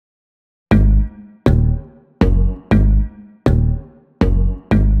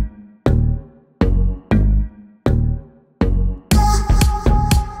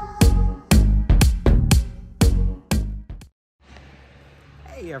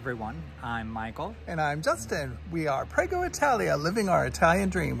Hey everyone, I'm Michael. And I'm Justin. We are Prego Italia, living our Italian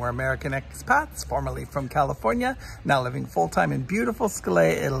dream. We're American expats, formerly from California, now living full-time in beautiful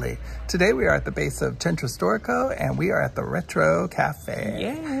Scalea, Italy. Today we are at the base of Centro Storico and we are at the Retro Cafe.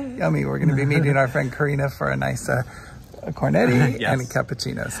 Yay! Yummy. We're going to be meeting our friend Karina for a nice cornetti Yes. and a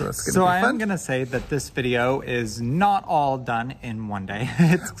cappuccino. So that's going to So be I fun. am going to say that this video is not all done in one day.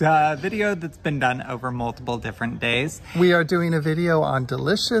 It's a video that's been done over multiple different days. We are doing a video on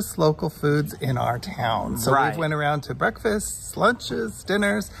delicious local foods in our town. So Right. we've went around to breakfasts, lunches,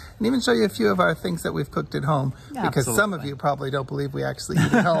 dinners, and even show you a few of our things that we've cooked at home. Because some of Absolutely. you probably don't believe we actually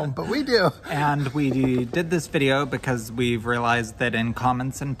eat at home, but we do. And we did this video because we've realized that in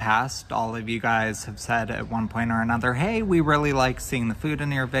comments in past, all of you guys have said at one point or another, hey, we really like seeing the food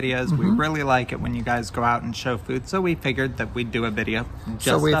in your videos. We really like it when you guys go out and show food. So we figured that we'd do a video.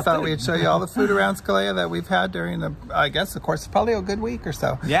 So we thought we'd show you all the food around Scalea that we've had during the, I guess, of course, probably a good week or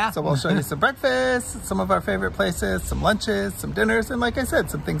so. Yeah. So we'll show you some breakfasts, some of our favorite places, some lunches, some dinners, and like I said,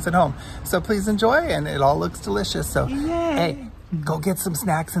 some things at home. So please enjoy, and it all looks delicious. So, hey, go get some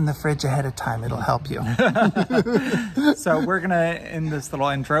snacks in the fridge ahead of time. It'll help you. So we're going to end this little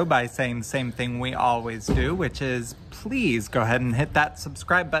intro by saying the same thing we always do, which is please go ahead and hit that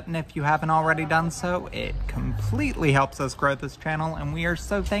subscribe button if you haven't already done so. It completely helps us grow this channel, and we are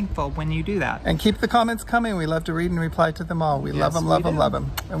so thankful when you do that. And keep the comments coming. We love to read and reply to them all. We love them, love them, love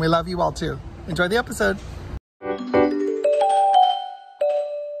them. And we love you all too. Enjoy the episode.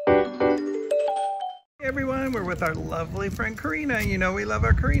 Hey everyone, we're with our lovely friend Karina. You know we love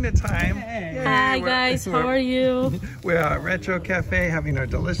our Karina time. Hey. Yay, Hi guys, how are you? We're at Retro Cafe having our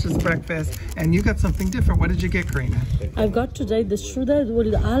delicious breakfast. And you got something different. What did you get, Karina? I've got today the strudel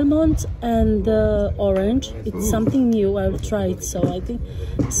with almond and orange. It's something new. I'll try it, so I think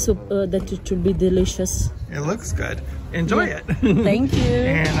that it will be delicious. It looks good. Enjoy it. Thank you.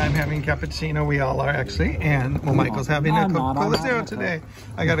 And I'm having cappuccino. We all are actually. And well, Michael's having a Coca-Cola Zero today.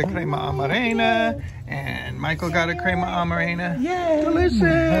 I got a crema amarena, and Michael got a crema amarena. Yay!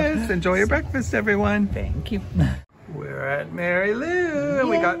 Delicious. Enjoy your breakfast, everyone. Thank you. We're at Mary Lou, and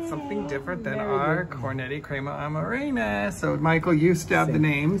we got something different than our cornetti crema amarena. So, Michael, you stab the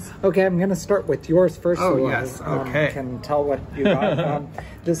names. Okay, I'm going to start with yours first. Oh, so yes. I Okay. can tell what you got.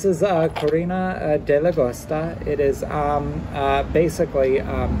 This is Corina dell'Agosta. It is basically,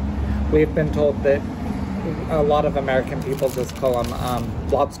 we've been told that a lot of American people just call them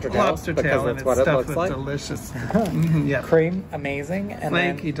lobster tails. Lobster tail, because and that's it's what it stuffed looks with like. delicious. Yeah. Cream, amazing. And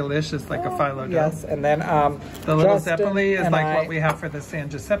Flaky, then, delicious, like a phyllo dough. yes, and then The little Justin zeppoli is and like I- what we have for the San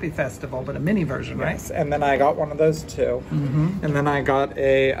Giuseppe Festival, but a mini version, right? Yes, and then I got one of those too. And then I got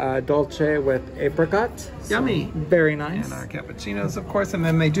a dolce with apricot. So Yummy. Very nice. And our cappuccinos, of course, and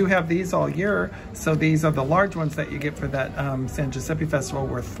then they do have these all year. So these are the large ones that you get for that San Giuseppe Festival.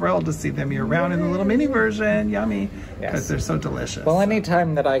 We're thrilled to see them year-round in the little mini version. Yummy, because they're so delicious. Well,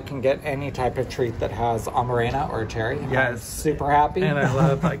 anytime that I can get any type of treat that has amarena or cherry, I'm Yes. super happy. And I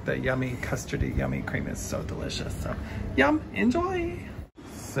love like the yummy custardy yummy cream is so delicious. So yum, enjoy.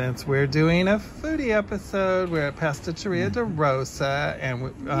 Since we're doing a foodie episode, we're at Pasticceria de Rosa,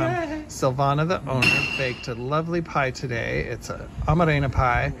 and Silvana, the owner, baked a lovely pie today. It's a amarena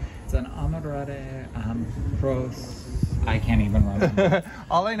pie. It's an amarene rose. I can't even remember.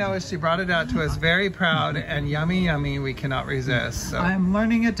 All I know is she brought it out to us very proud, and yummy, yummy, we cannot resist. So. I'm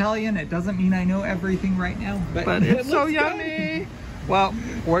learning Italian. It doesn't mean I know everything right now, But it's so looks yummy. Well,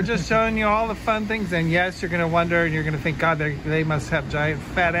 we're just showing you all the fun things, and yes, you're going to wonder, and you're going to think, God, they must have giant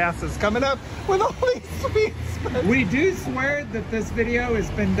fat asses coming up with all these sweets. good. We do swear that this video has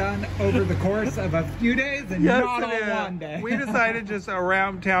been done over the course of a few days and Yes, not it all is. one day. We decided just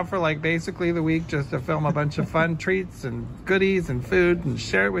around town for like basically the week just to film a bunch of fun treats and goodies and food and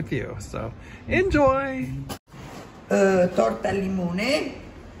share it with you. So enjoy. Torta al limone,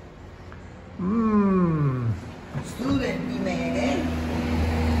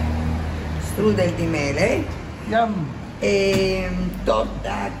 strudel di mele, Yum.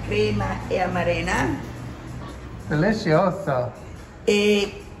 torta crema e amarena, Delicioso.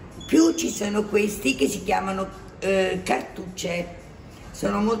 e più ci sono questi che si chiamano cartucce,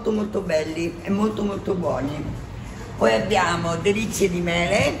 sono molto molto belli e molto molto buoni. Poi abbiamo delizie di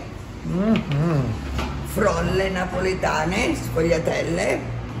mele, frolle napoletane, sfogliatelle,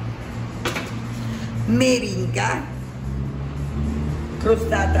 meringa,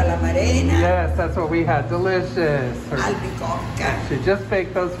 crostata all'amarena, Yes, that's what we had. Delicious. albicocca, She just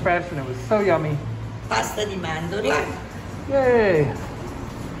baked those fresh and it was so yummy. pasta di mandorla, Yay.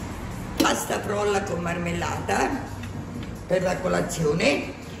 pasta frolla con marmellata per la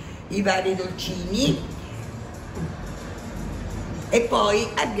colazione, i vari dolcini, E poi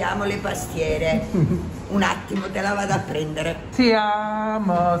abbiamo le pastiere. Un attimo, te la vado a prendere. Ti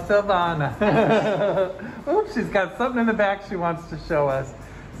amo, Silvana. Oops, she's got something in the back she wants to show us.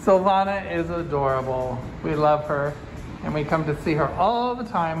 Silvana is adorable. We love her, and we come to see her all the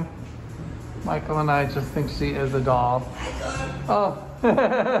time. Michael and I just think she is a doll. Oh,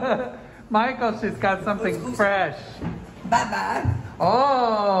 Michael, she's got something fresh. Baba.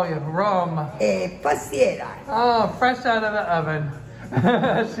 Oh, you have rum. E pastiera. Oh, fresh out of the oven.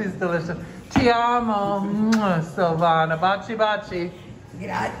 She's delicious. Ti amo, Silvana. Baci, baci.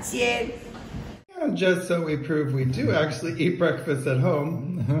 Grazie. And just so we prove we do actually eat breakfast at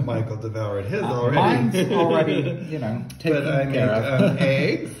home, Michael devoured his already. Mine's already, you know, taken but I make care of.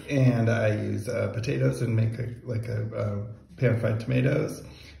 eggs, and I use potatoes and make pan-fried tomatoes.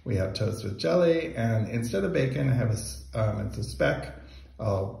 We have toast with jelly, and instead of bacon, I have it's a speck.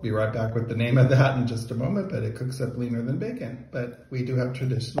 I'll be right back with the name of that in just a moment, but it cooks up leaner than bacon. But we do have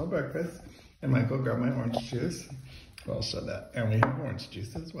traditional breakfast, and Michael grabbed my orange juice. Well, I'll show that. And we have orange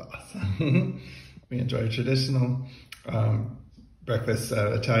juice as well. So we enjoy traditional breakfast.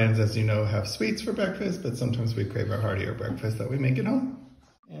 Italians, as you know, have sweets for breakfast, but sometimes we crave our heartier breakfast that we make at home.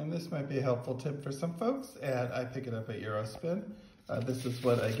 And this might be a helpful tip for some folks, and I pick it up at Eurospin. This is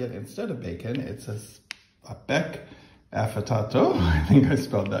what I get instead of bacon. It's a beck affettato. I think I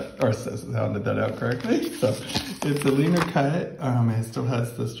spelled that or sounded that out correctly. So it's a leaner cut. It still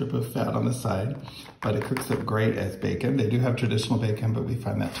has the strip of fat on the side, but it cooks up great as bacon. They do have traditional bacon, but we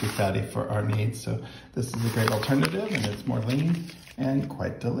find that too fatty for our needs. So this is a great alternative, and it's more lean and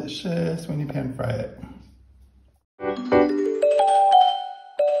quite delicious when you pan fry it.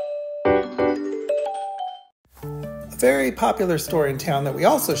 Very popular store in town that we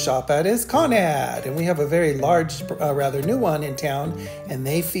also shop at is Conad, and we have a very large, rather new one in town, and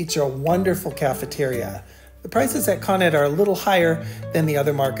they feature a wonderful cafeteria. The prices at Conad are a little higher than the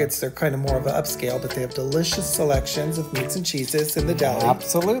other markets. They're kind of more of an upscale, but they have delicious selections of meats and cheeses in the deli.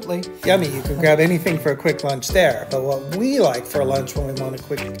 Absolutely. Yummy, you can grab anything for a quick lunch there. But what we like for a lunch when we want a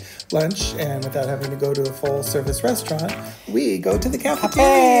quick lunch and without having to go to a full service restaurant, we go to the cafeteria.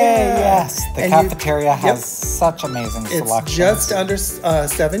 Yes, the cafeteria has such amazing selections. It's just under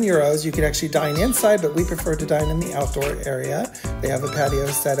 €7. You can actually dine inside, but we prefer to dine in the outdoor area. They have a patio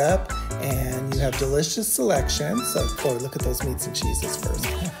set up, and you have delicious selections. So, look at those meats and cheeses first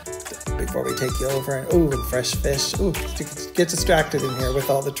before we take you over. And fresh fish. You get distracted in here with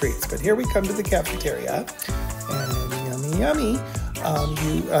all the treats. But here we come to the cafeteria, and yummy.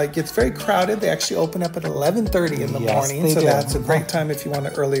 It gets very crowded. They actually open up at 11:30 in the morning, so that's a great time if you want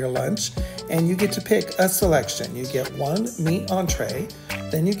an earlier lunch. And you get to pick a selection. You get one meat entree,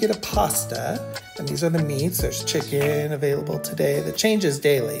 then you get a pasta, and these are the meats. There's chicken available today that changes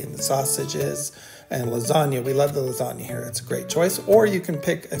daily, and the sausages and lasagna. We love the lasagna here. It's a great choice. Or you can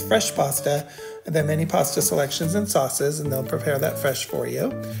pick a fresh pasta. And there are many pasta selections and sauces, and they'll prepare that fresh for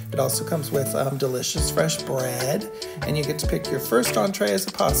you. It also comes with delicious fresh bread, and you get to pick your first entree as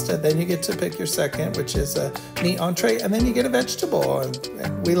a pasta, then you get to pick your second, which is a meat entree, and then you get a vegetable.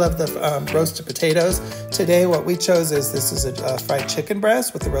 And we love the roasted potatoes. Today what we chose is this is a fried chicken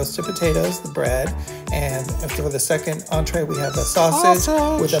breast with the roasted potatoes, the bread, and for the second entree we have a sausage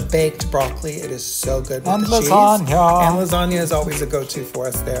with a baked broccoli. It is so good with the cheese. And lasagna is always a go-to for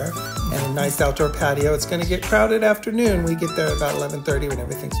us there. And a nice outdoor patio. It's going to get crowded afternoon. We get there about 11:30 when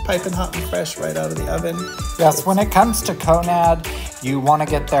everything's piping hot and fresh right out of the oven. Yes, when it comes to Conad, you want to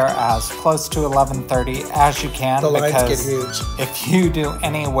get there as close to 11:30 as you can. The lines get because huge. if you do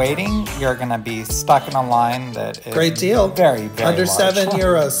any waiting, you're going to be stuck in a line that is great deal. Very, very under large.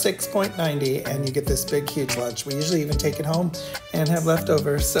 €7, $6.90, and you get this big, huge lunch. We usually even take it home and have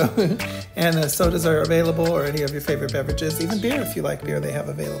leftovers. So, and sodas are available, or any of your favorite beverages, even beer if you like beer, they have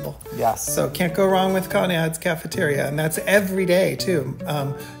available. Yes. So can't go wrong with Conad's cafeteria, and that's every day too,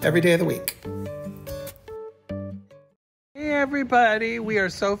 every day of the week. Hey everybody, we are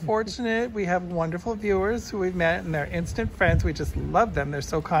so fortunate. We have wonderful viewers who we've met, and they're instant friends. We just love them. They're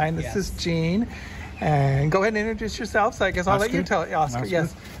so kind. This is Jean. And go ahead and introduce yourselves. So I guess I'll let you tell Oscar.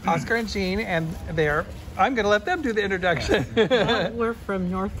 Yes, Oscar and Jean, and I'm going to let them do the introduction. Well, we're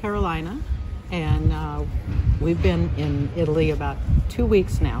from North Carolina, and we've been in Italy about 2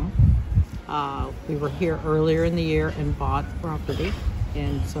 weeks now. We were here earlier in the year and bought property,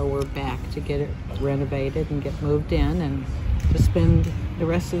 and so we're back to get it renovated and get moved in and to spend the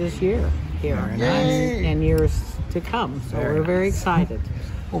rest of this year here and years to come. So we're very excited.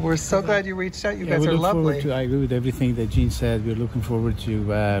 Well, we're so glad you reached out. You guys are lovely. I agree with everything that Jean said. We're looking forward to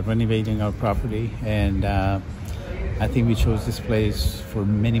renovating our property, and I think we chose this place for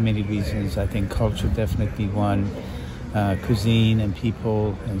many, many reasons. I think culture definitely one. cuisine and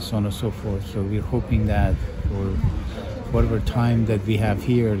people and so on and so forth. So we're hoping that for whatever time that we have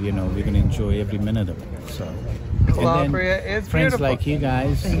here, you know, we're going to enjoy every minute of it. So, Calabria is friends beautiful. like you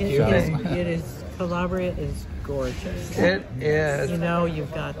guys. It is. Calabria is gorgeous. It is. You know,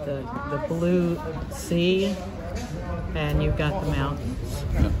 you've got the blue sea, and you've got the mountains.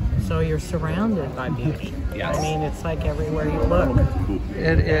 So you're surrounded by beauty. Yes. I mean, it's like everywhere you look.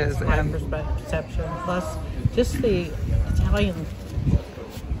 It is. My And perception, plus just the Italian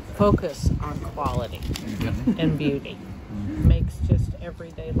focus on quality and beauty makes just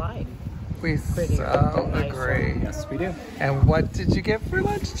everyday life. we Pretty so nice. agree. Yes, we do. And what did you get for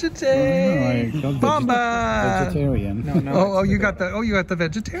lunch today? Bomba! Vegetarian. Oh, you got the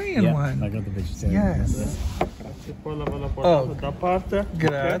vegetarian Yeah, one. I got the vegetarian. Yes. Oh,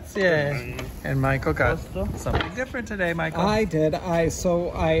 grazie. And Michael got something different today, Michael. I did.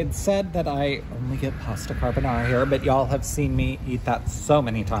 So I had said that I only get pasta carbonara here, but y'all have seen me eat that so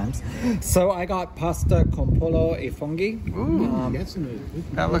many times. So I got pasta con pollo e funghi. Ooh,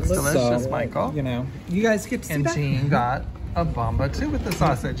 that looks delicious, So, Michael. You know, you guys get to see And that. Jean got a bomba too with the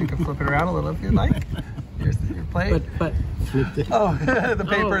sausage. You can flip it around a little if you'd like. Here's your plate. But Oh, the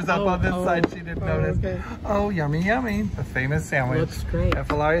paper's up on this side. She didn't notice. okay. Oh, yummy, yummy. The famous sandwich. Looks great. At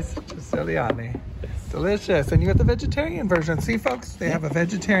Fullest Siciliani. Delicious. And you got the vegetarian version. See, folks, they have a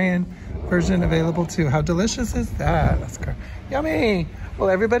vegetarian version available too. How delicious is that? That's good. Yummy. Well,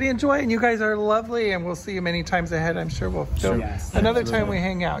 everybody enjoy, and you guys are lovely, and we'll see you many times ahead. I'm sure we'll film Yes, another time we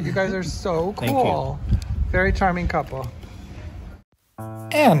hang out. You guys are so Thank cool. Very charming couple.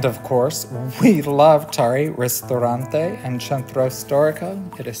 And of course, we love Tari Ristorante and Centro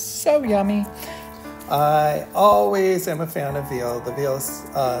Storico. It is so yummy. I always am a fan of veal. The veal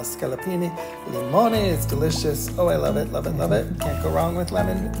scalapini limone is delicious. Oh, I love it, love it, love it. Can't go wrong with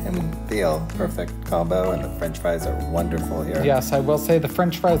lemon and veal. Perfect combo, and the French fries are wonderful here. Yes, I will say the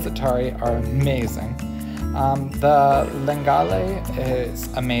French fries at Tari are amazing. The lingale is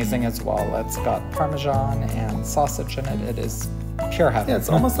amazing as well. It's got Parmesan and sausage in it. It is pure heaven. Yeah, it's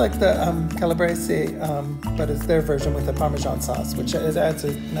almost like the Calabrese, but it's their version with the Parmesan sauce, which adds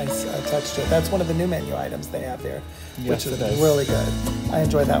a nice touch to it. That's one of the new menu items they have there, which is it is. really good. I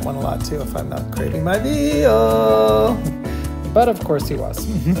enjoy that one a lot too if I'm not craving my veal. But of course he was.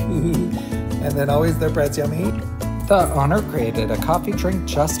 And then always their bread's yummy. The owner created a coffee drink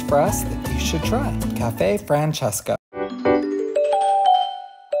just for us that you should try. Cafe Francesca.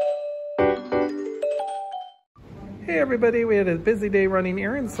 Hey everybody, we had a busy day running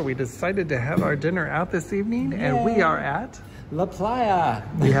errands, so we decided to have our dinner out this evening, and we are at... La Playa.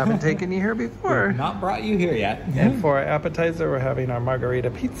 We haven't taken you here before. Not brought you here yet. And for our appetizer, we're having our margarita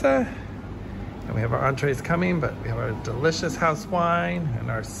pizza, and we have our entrees coming, but we have our delicious house wine and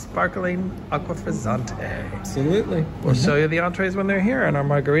our sparkling aqua frizzante. Absolutely. We'll show you the entrees when they're here, and our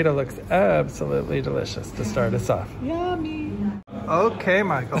margarita looks absolutely delicious to start us off. Yummy. Okay,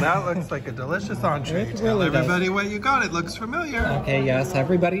 Michael, that looks like a delicious entree. It Tell really does. everybody what you got. It looks familiar. Okay, yes,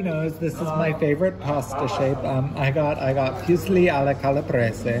 everybody knows this is my favorite pasta shape. I got fusilli alla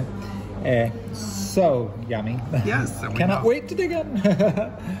calabrese. So yummy. Yes. and we Cannot know. wait to dig in.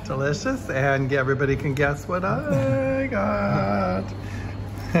 Delicious, and everybody can guess what I got.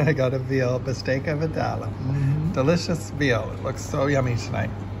 I got a veal bistecca vidala. Delicious veal. It looks so yummy tonight.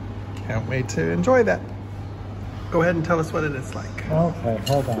 Can't wait to enjoy that. Go ahead and tell us what it is like. Okay,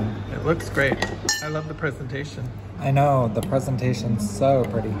 hold on. It looks great. I love the presentation. I know, the presentation's so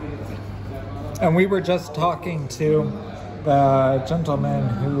pretty. And we were just talking to the gentleman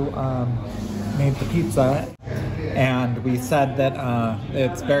who made the pizza, and we said that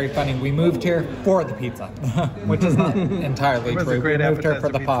it's very funny. We moved here for the pizza, which is not entirely It was a true. We great moved here for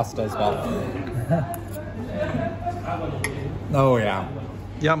appetizer the pizza. pasta as well. Oh yeah.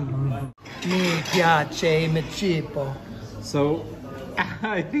 Yum. Mi piace il cibo. So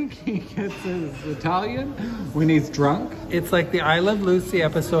I think he gets his Italian when he's drunk. It's like the I Love Lucy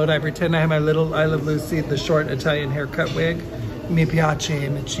episode. I pretend I have my little I Love Lucy, the short Italian haircut wig. Mi piace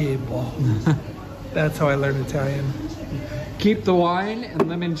il cibo. That's how I learned Italian. Keep the wine and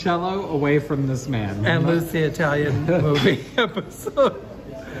limoncello away from this man. And Lucy Italian movie episode.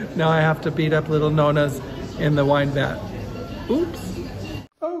 Now I have to beat up little Nona's in the wine vat. Oops.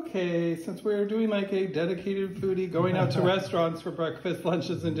 Okay, since we're doing like a dedicated foodie going out to restaurants for breakfast,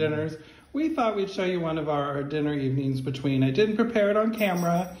 lunches, and dinners, we thought we'd show you one of our dinner evenings between. I didn't prepare it on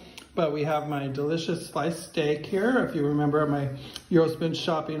camera, but we have my delicious sliced steak here. If you remember my Eurospin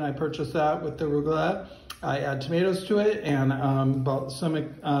shopping, I purchased that with the arugula. I add tomatoes to it and balsamic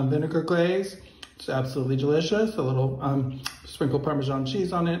vinegar glaze. It's absolutely delicious. A little sprinkled Parmesan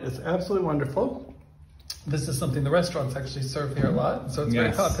cheese on it. It's absolutely wonderful. This is something the restaurants actually serve here a lot, so it's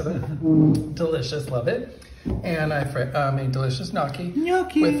very popular. Delicious, love it. And I made delicious gnocchi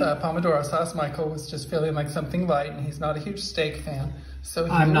with pomodoro sauce. Michael was just feeling like something light, and he's not a huge steak fan. So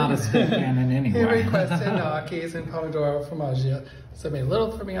I'm not a steak fan in any way. He requested gnocchis and pomodoro formaggio. So I made a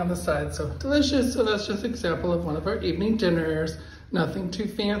little for me on the side. So delicious. So that's just an example of one of our evening dinners. Nothing too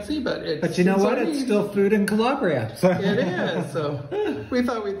fancy, but it's... But you know what? It's still food in Calabria. So. It is. So we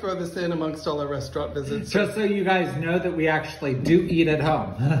thought we'd throw this in amongst all our restaurant visits. Just so you guys know that we actually do eat at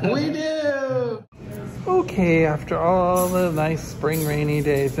home. We do. Okay, after all the nice spring rainy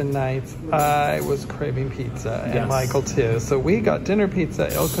days and nights, I was craving pizza, and Michael too. So we got dinner pizza,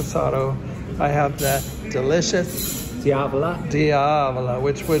 Il Casado. I have the delicious Diavola,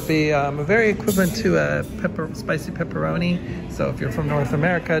 which would be very equivalent to a spicy pepperoni. So if you're from North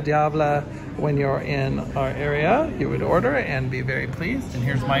America, Diavola, when you're in our area, you would order and be very pleased. And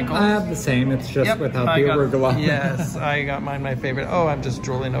here's Michael. I have the same, it's just without the arugula. Yes, I got mine, my favorite. Oh, I'm just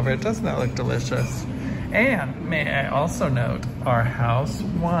drooling over it. Doesn't that look delicious? And may I also note, our house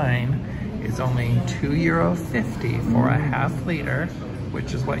wine is only €2.50 for a half liter,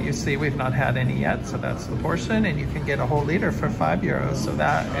 which is what you see. We've not had any yet, so that's the portion, and you can get a whole liter for €5. So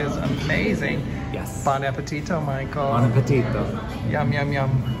that is amazing. Yes. Bon appetito, Michael. Bon appetito. Yum, yum,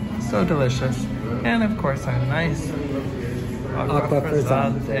 yum. So delicious. And of course, a nice acqua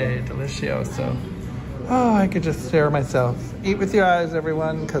frizzante delicioso. Oh, I could just stare myself. Eat with your eyes,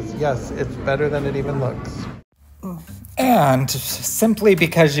 everyone, because yes, it's better than it even looks. And simply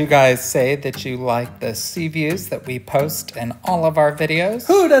because you guys say that you like the sea views that we post in all of our videos.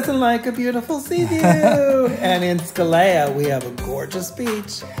 Who doesn't like a beautiful sea view? And in Scalea, we have a gorgeous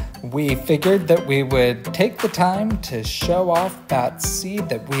beach. We figured that we would take the time to show off that sea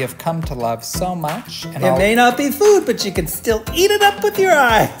that we have come to love so much. And it may not be food, but you can still eat it up with your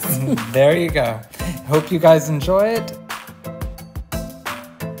eyes. There you go. Hope you guys enjoy it.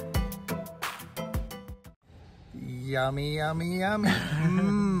 Yummy, yummy, yummy.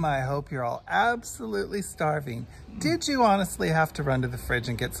 I hope you're all absolutely starving. Did you honestly have to run to the fridge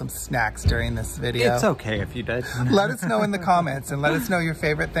and get some snacks during this video? It's okay if you did. Let us know in the comments, and let us know your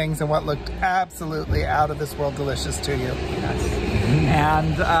favorite things and what looked absolutely out of this world delicious to you. Yes.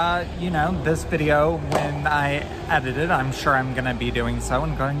 And, you know, this video, when I edit it, I'm sure I'm going to be doing so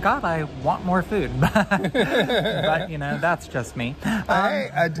and going, God, I want more food. But, you know, that's just me. Hey,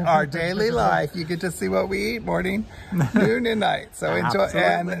 our daily life, you get to see what we eat morning, noon, and night. So enjoy.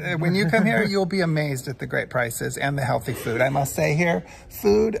 Absolutely. And when you come here, you'll be amazed at the great prices and the healthy food. I must say here,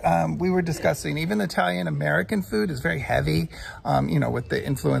 food, we were discussing, even Italian American food is very heavy, you know, with the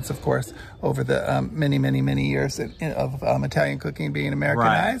influence, of course, over the many years of Italian cooking being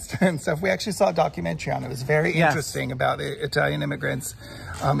Americanized. Right. And so we actually saw a documentary on it. It was very interesting about the Italian immigrants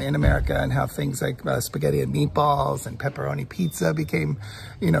in America and how things like spaghetti and meatballs and pepperoni pizza became,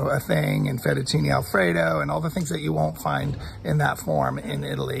 you know, a thing, and fettuccine Alfredo and all the things that you won't find in that form in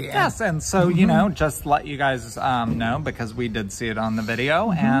Italy. Yes, and so, you know, just let you guys know, because we did see it on the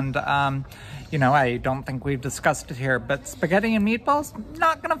video, and you know, I don't think we've discussed it here, but spaghetti and meatballs,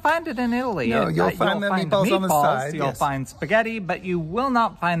 not going to find it in Italy. No, you'll find the meatballs on the side. You'll find spaghetti, but you will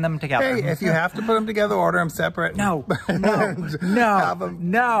not find them together. Hey, if you have to put them together, order them separate. No.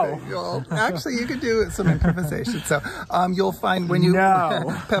 Actually, you could do some improvisation. So you'll find when you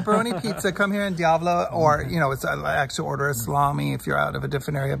pepperoni pizza, come here in Diavola, or, you know, it's actually order a salami if you're out of a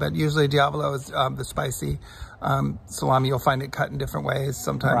different area, but usually Diavola is the spicy salami. You'll find it cut in different ways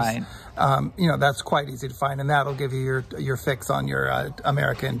sometimes. Right. You know, that's quite easy to find, and that'll give you your fix on your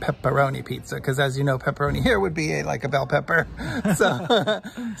American pepperoni pizza, because as you know, pepperoni here would be like a bell pepper.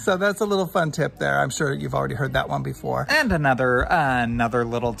 So that's a little fun tip there. I'm sure you've already heard that one before. And another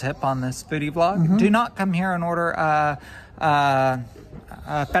little tip on this foodie vlog: do not come here and order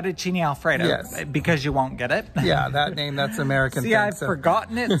fettuccine Alfredo, because you won't get it. Yeah, that's American. See, I've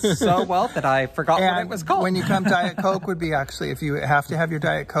forgotten it so well that I forgot what it was called. When you come, Diet Coke would be actually, if you have to have your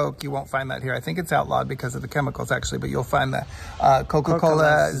Diet Coke, you won't find that here. I think it's outlawed because of the chemicals, actually, but you'll find the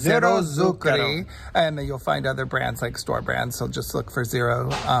Coca-Cola Zero Zucchero, and then you'll find other brands like store brands, so just look for Zero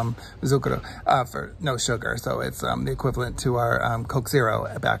Zucchero, for no sugar, so it's the equivalent to our Coke Zero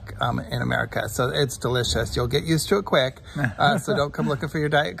back in America. So it's delicious. You'll get used to it quick, so don't come looking for your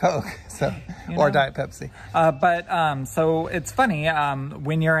Diet Coke, or Diet Pepsi. So it's funny,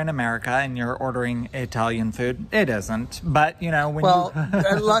 when you're in America and you're ordering Italian food, it isn't. But, you know, when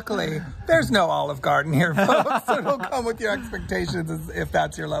luckily, there's no Olive Garden here, folks, so don't come with your expectations if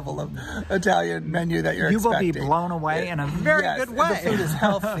that's your level of Italian menu that you're expecting. You will be blown away in a very good way. The food is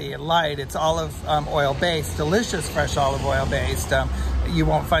healthy, light, it's olive oil based, delicious fresh olive oil based. You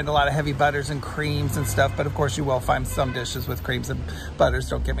won't find a lot of heavy butters and creams and stuff, but of course you will find some dishes with creams and butters,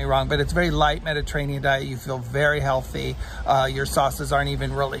 don't get me wrong, but it's very light Mediterranean diet. You feel very healthy. Your sauces aren't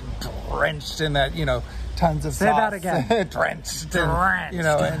even really drenched in that, you know, tons of sauce. Say that again. Drenched. And, you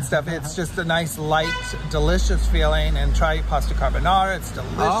know, and stuff. It's just a nice, light, delicious feeling. And try pasta carbonara. It's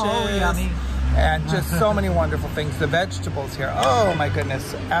delicious. Oh, yummy. And just so many wonderful things. The vegetables here, oh my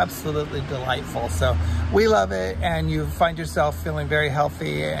goodness, absolutely delightful. So we love it, and you find yourself feeling very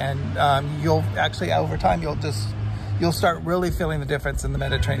healthy, and you'll actually, over time, you'll start really feeling the difference in the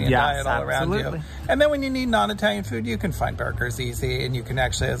Mediterranean diet all around you. And then when you need non-Italian food, you can find burgers easy, and you can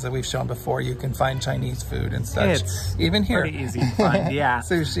actually, as we've shown before, you can find Chinese food and such. It's even here. pretty easy to find, yeah.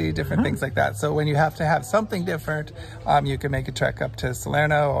 Sushi, different things like that. So when you have to have something different, you can make a trek up to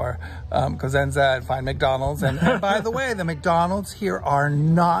Salerno or Cosenza and find McDonald's. And by the way, the McDonald's here are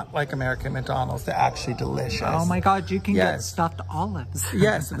not like American McDonald's. They're actually delicious. Oh my God, you can get stuffed olives.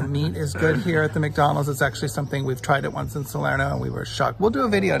 Yes, the meat is good here at the McDonald's. It's actually something we've tried it once in Salerno and we were shocked. We'll do a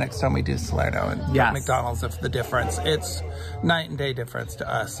video next time we do Salerno and McDonald's of the difference. It's night and day difference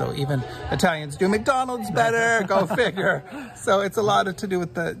to us. So even Italians do McDonald's better, go figure. So it's a lot to do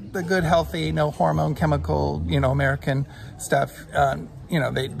with the good, healthy, no hormone, chemical, you know, American stuff. You know,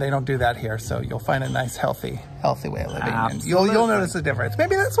 they don't do that here. So you'll find a nice, healthy way of living. And you'll notice a difference.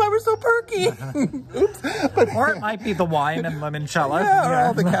 Maybe that's why we're so perky. Oops. Or it might be the wine and limoncello. Yeah, or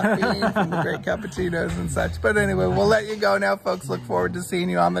all the caffeine from the great cappuccinos and such. But anyway, we'll let you go now, folks. Look forward to seeing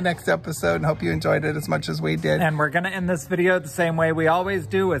you on the next episode and hope you enjoyed it as much as we did. And we're going to end this video the same way we always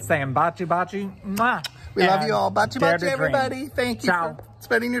do, with saying baci baci. Mwah. We love you all. Baci baci, everybody. Thank you for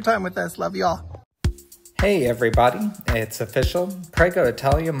spending your time with us. Love you all. Hey everybody, it's official. Prego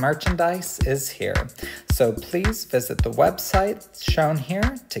Italia merchandise is here. So please visit the website shown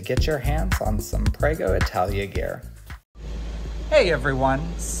here to get your hands on some Prego Italia gear. Hey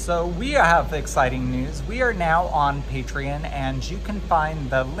everyone, so we have exciting news. We are now on Patreon, and you can find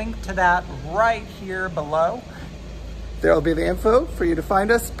the link to that right here below. There will be the info for you to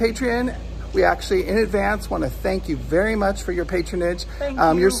find us, Patreon. We actually, in advance, want to thank you very much for your patronage. Thank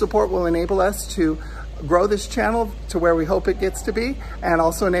you. Your support will enable us to grow this channel to where we hope it gets to be, and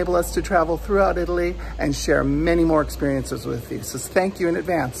also enable us to travel throughout Italy and share many more experiences with you. So thank you in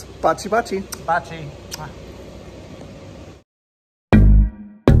advance. Baci baci. Baci.